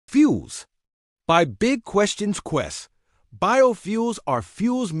Fuels. By Big Questions Quest, biofuels are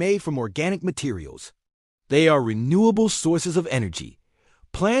fuels made from organic materials. They are renewable sources of energy.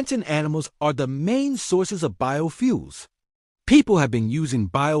 Plants and animals are the main sources of biofuels. People have been using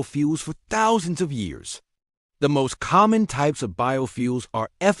biofuels for thousands of years. The most common types of biofuels are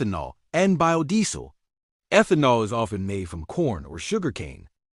ethanol and biodiesel. Ethanol is often made from corn or sugarcane.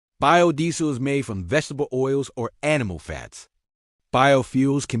 Biodiesel is made from vegetable oils or animal fats.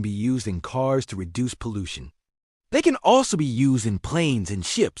 Biofuels can be used in cars to reduce pollution. They can also be used in planes and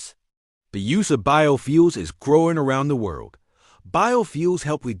ships. The use of biofuels is growing around the world. Biofuels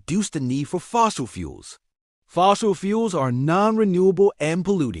help reduce the need for fossil fuels. Fossil fuels are non-renewable and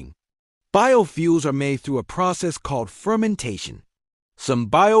polluting. Biofuels are made through a process called fermentation. Some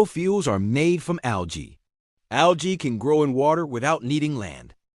biofuels are made from algae. Algae can grow in water without needing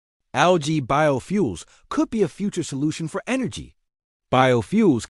land. Algae biofuels could be a future solution for energy. Biofuels